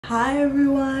Hi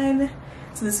everyone.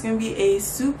 So this is going to be a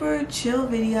super chill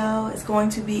video. It's going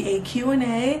to be a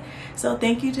Q&A. So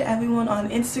thank you to everyone on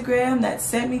Instagram that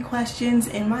sent me questions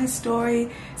in my story.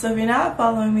 So if you're not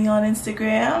following me on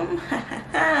Instagram,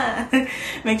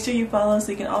 make sure you follow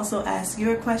so you can also ask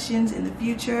your questions in the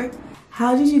future.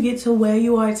 How did you get to where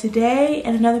you are today?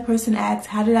 And another person asked,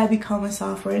 how did I become a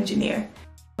software engineer?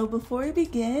 So before we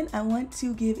begin, I want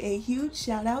to give a huge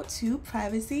shout out to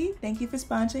Privacy. Thank you for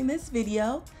sponsoring this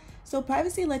video. So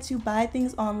Privacy lets you buy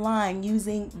things online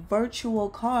using virtual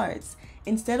cards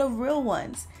instead of real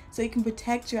ones, so you can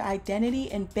protect your identity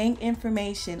and bank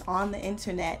information on the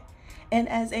internet. And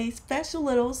as a special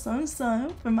little sum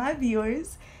for my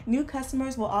viewers, new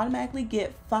customers will automatically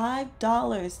get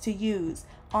 $5 to use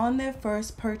on their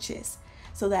first purchase.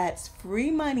 So that's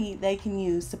free money they can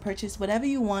use to purchase whatever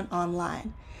you want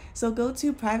online. So go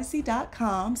to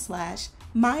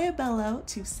privacy.com/Maya Bello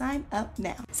to sign up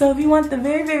now. So if you want the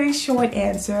very short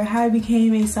answer, how I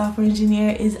became a software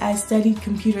engineer is I studied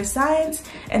computer science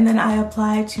and then I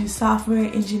applied to software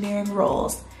engineering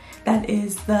roles. That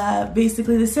is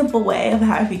basically the simple way of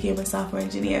how I became a software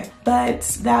engineer. But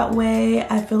that way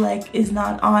I feel like is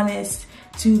not honest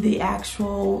to the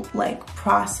actual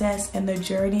process and the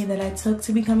journey that I took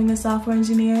to becoming a software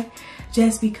engineer,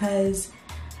 just because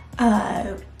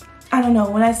I don't know,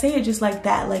 when I say it just like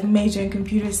that, like major in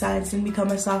computer science and become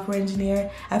a software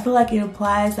engineer, I feel like it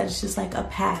implies that it's just like a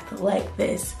path like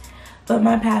this. But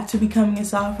my path to becoming a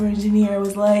software engineer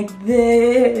was like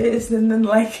this, and then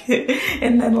like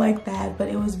that. But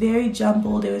it was very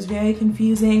jumbled, it was very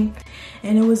confusing,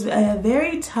 and it was a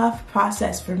very tough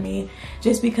process for me,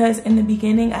 just because in the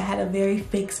beginning I had a very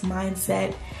fixed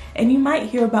mindset. And you might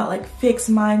hear about like fixed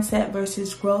mindset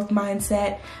versus growth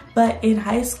mindset, but in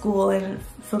high school and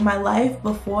for my life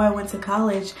before I went to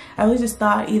college, I really just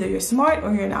thought either you're smart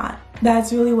or you're not.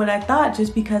 That's really what I thought,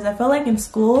 just because I felt like in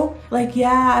school,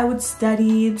 yeah, I would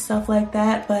study and stuff like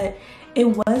that, but it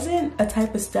wasn't a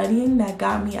type of studying that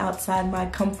got me outside my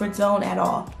comfort zone at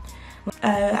all.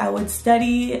 I would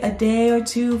study a day or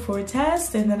two for a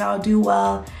test and then I'll do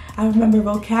well. I remember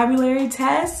vocabulary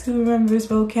tests. Who remembers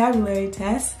vocabulary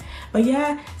tests? But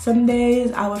yeah, some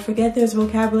days I would forget there's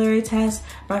vocabulary tests.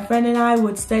 My friend and I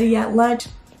would study at lunch,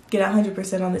 get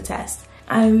 100% on the test.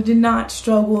 I did not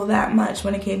struggle that much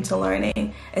when it came to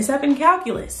learning, except in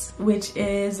calculus, which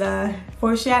is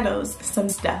foreshadows some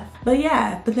stuff. But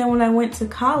then when I went to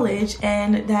college,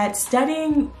 and that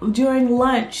studying during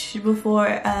lunch before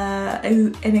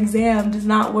an exam does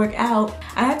not work out,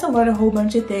 I had to learn a whole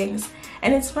bunch of things.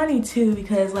 And it's funny too,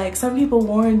 because some people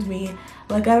warned me.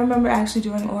 I remember actually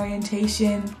during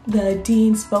orientation, the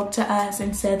dean spoke to us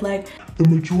and said the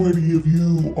majority of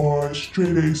you are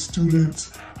straight A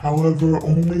students. However,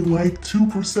 only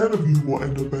 2% of you will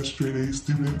end up as straight A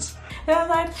students. And I was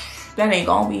like, that ain't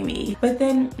gonna be me. But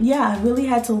then, yeah, I really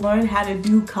had to learn how to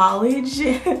do college.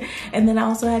 And then I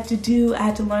also had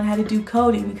to learn how to do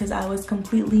coding because I was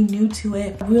completely new to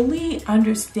it. Really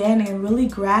understanding and really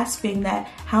grasping that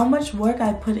how much work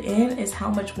I put in is how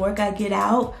much work I get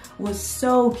out was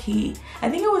so key. I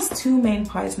think it was two main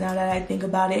parts now that I think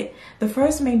about it. The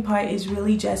first main part is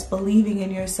really just believing in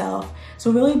yourself.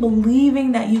 So really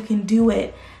believing that you can do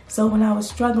it. So when I was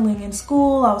struggling in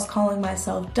school, I was calling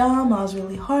myself dumb. I was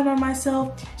really hard on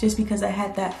myself just because I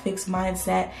had that fixed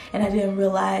mindset, and I didn't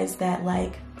realize that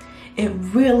it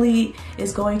really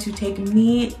is going to take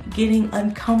me getting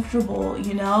uncomfortable,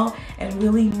 and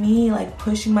really me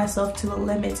pushing myself to the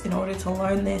limits in order to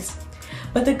learn this.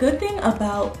 But the good thing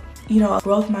about a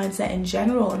growth mindset in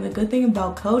general, and the good thing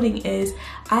about coding is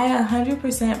I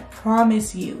 100%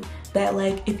 promise you that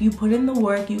if you put in the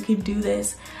work, you can do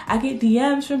this. I get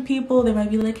DMs from people. They might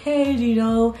be like, hey, do you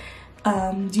know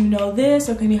this,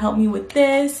 or can you help me with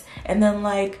this? And then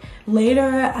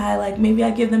later I maybe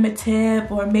I give them a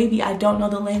tip, or maybe I don't know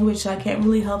the language so I can't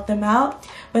really help them out,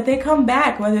 but they come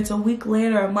back whether it's a week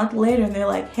later or a month later and they're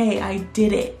like, hey, I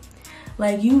did it.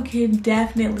 You can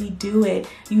definitely do it.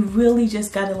 You really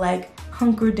just gotta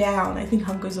hunker down, I think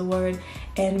hunker's a word,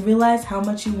 and realize how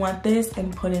much you want this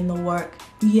and put in the work.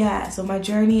 Yeah, so my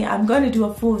journey, I'm going to do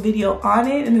a full video on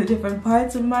it and the different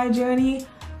parts of my journey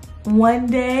one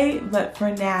day, but for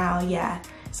now, yeah.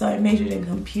 So I majored in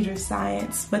computer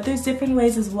science, but there's different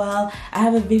ways as well. I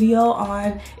have a video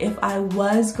on if I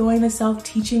was going the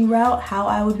self-teaching route, how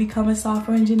I would become a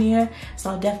software engineer. So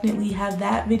I'll definitely have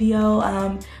that video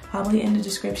probably in the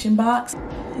description box.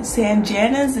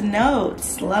 Sanjana's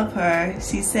notes, love her.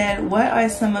 She said, what are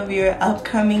some of your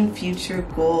upcoming future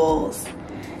goals?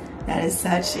 That is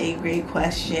such a great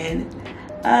question.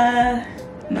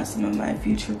 Not some of my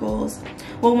future goals.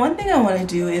 Well, one thing I want to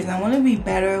do is I want to be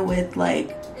better with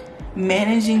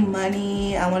managing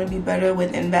money. I want to be better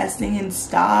with investing in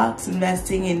stocks,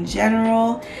 investing in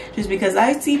general, just because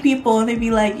I see people and they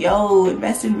be like, yo,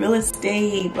 invest in real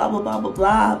estate, blah blah blah blah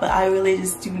blah, but I really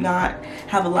just do not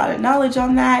have a lot of knowledge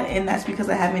on that, and that's because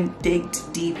I haven't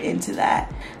digged deep into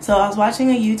that. So I was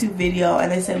watching a YouTube video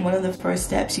and they said one of the first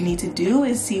steps you need to do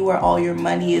is see where all your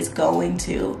money is going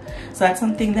to. So that's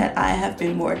something that I have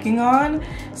been working on.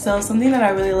 So something that I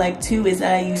really like too is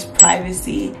that I use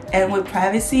privacy, and with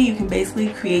privacy you can basically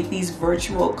create these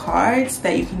virtual cards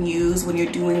that you can use when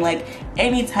you're doing like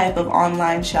any type of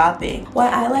online shopping. Why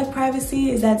I like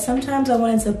privacy is that sometimes I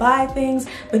wanted to buy things,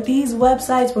 but these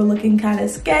websites were looking kind of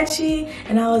sketchy,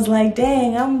 and I was like,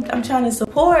 dang, I'm trying to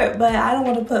support, but I don't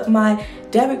want to put my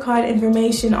debit card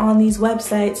information on these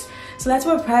websites. So that's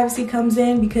where privacy comes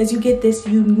in, because you get this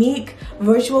unique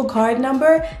virtual card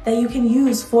number that you can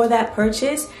use for that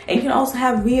purchase, and you can also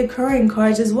have reoccurring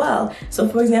cards as well. So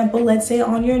for example, let's say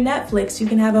on your Netflix, you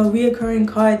can have a reoccurring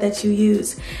card that you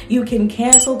use. You can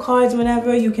cancel cards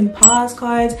whenever, you can pause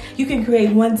cards, you can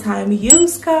create one-time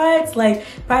use cards. Like,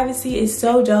 privacy is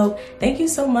so dope. Thank you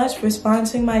so much for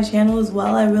sponsoring my channel as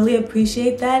well. I really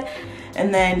appreciate that.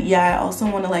 And then yeah, I also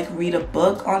want to like read a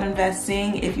book on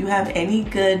investing. If you have any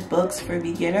good books for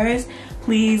beginners,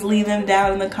 please leave them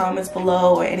down in the comments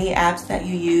below, or any apps that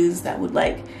you use that would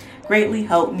like greatly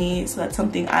help me. So that's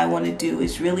something I want to do,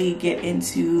 is really get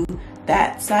into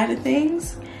that side of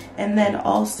things. And then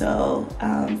also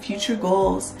future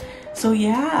goals. So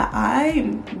yeah,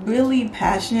 I'm really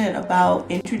passionate about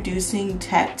introducing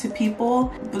tech to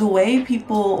people. The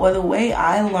way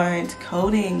I learned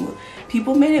coding,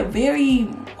 people made it very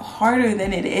harder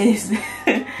than it is.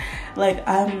 Like,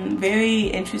 I'm very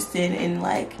interested in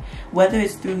like, whether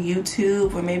it's through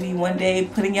YouTube or maybe one day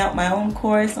putting out my own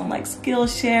course on like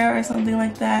Skillshare or something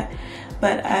like that.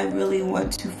 But I really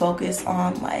want to focus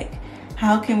on like,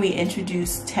 how can we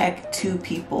introduce tech to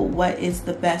people? What is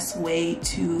the best way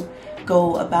to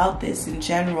go about this in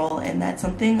general? And that's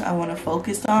something I want to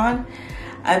focus on.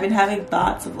 I've been having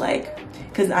thoughts of like,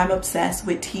 because I'm obsessed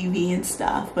with TV and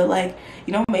stuff, but like,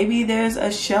 you know, maybe there's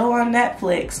a show on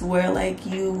Netflix where like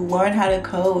you learn how to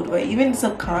code, or even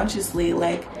subconsciously,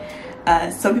 like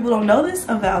some people don't know this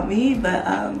about me, but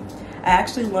I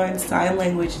actually learned sign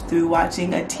language through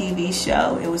watching a TV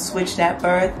show. It was Switched at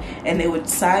Birth, and they would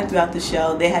sign throughout the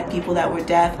show. They had people that were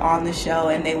deaf on the show,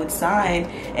 and they would sign,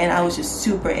 and I was just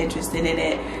super interested in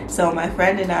it. So my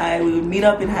friend and I, we would meet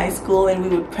up in high school and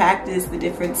we would practice the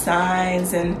different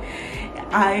signs, and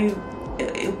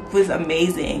it was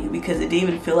amazing because it didn't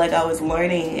even feel like I was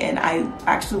learning, and I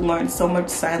actually learned so much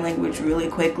sign language really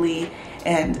quickly.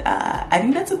 And I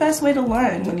think that's the best way to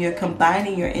learn, when you're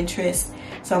combining your interests.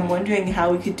 So I'm wondering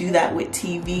how we could do that with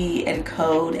TV and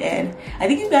code, and I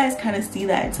think you guys kind of see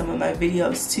that in some of my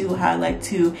videos too, how I like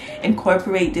to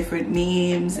incorporate different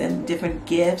memes and different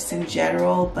GIFs in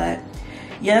general. But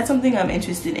yeah, that's something I'm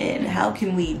interested in. How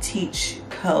can we teach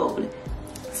code?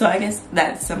 So I guess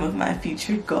that's some of my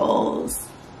future goals.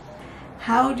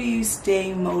 How do you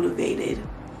stay motivated?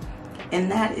 And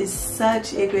that is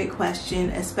such a great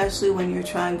question, especially when you're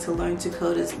trying to learn to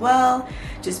code as well,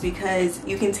 just because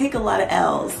you can take a lot of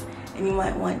L's and you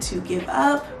might want to give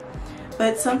up.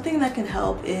 But something that can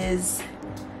help is,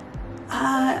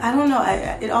 I don't know,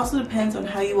 it also depends on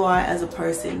how you are as a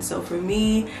person. So for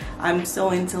me, I'm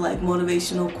so into like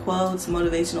motivational quotes,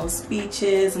 motivational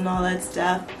speeches and all that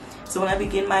stuff. So when I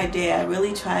begin my day, I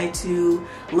really try to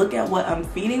look at what I'm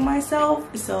feeding myself.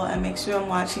 So I make sure I'm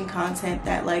watching content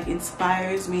that like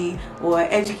inspires me or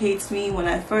educates me when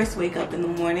I first wake up in the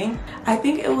morning. I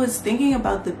think it was thinking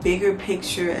about the bigger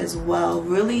picture as well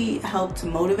really helped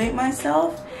motivate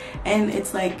myself. And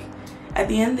it's like, at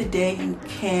the end of the day, you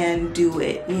can do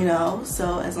it, you know?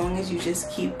 So as long as you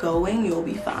just keep going, you'll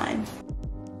be fine.